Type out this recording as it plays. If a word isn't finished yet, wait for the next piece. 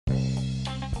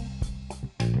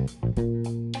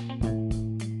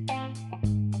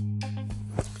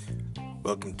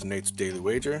Welcome to Nate's Daily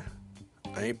Wager.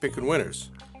 I ain't picking winners,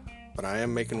 but I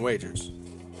am making wagers.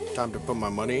 Time to put my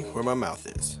money where my mouth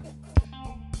is.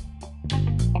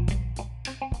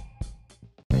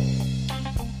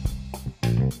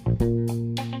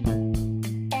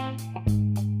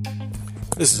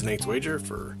 This is Nate's Wager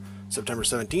for September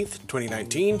 17th,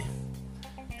 2019.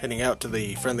 Heading out to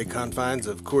the friendly confines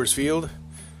of Coors Field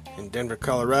in Denver,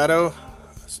 Colorado.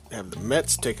 I have the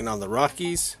Mets taking on the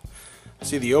Rockies. I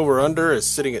see the over-under is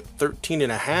sitting at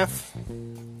 13.5.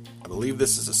 I believe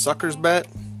this is a sucker's bet,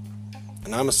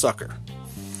 and I'm a sucker.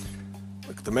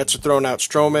 Look, the Mets are throwing out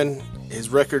Stroman. His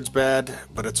record's bad,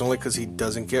 but it's only because he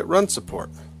doesn't get run support.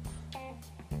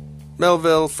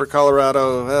 Melville for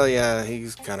Colorado, well, yeah,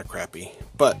 he's kind of crappy.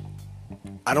 But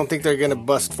I don't think they're going to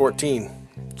bust 14,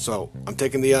 so I'm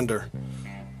taking the under.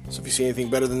 So if you see anything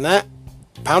better than that,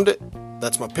 pound it.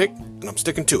 That's my pick, and I'm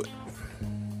sticking to it.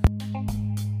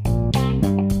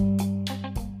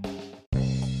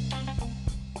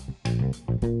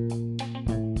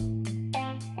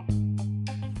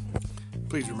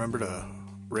 Please remember to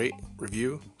rate,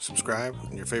 review, subscribe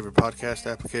in your favorite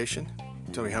podcast application.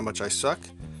 Tell me how much I suck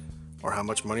or how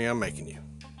much money I'm making you.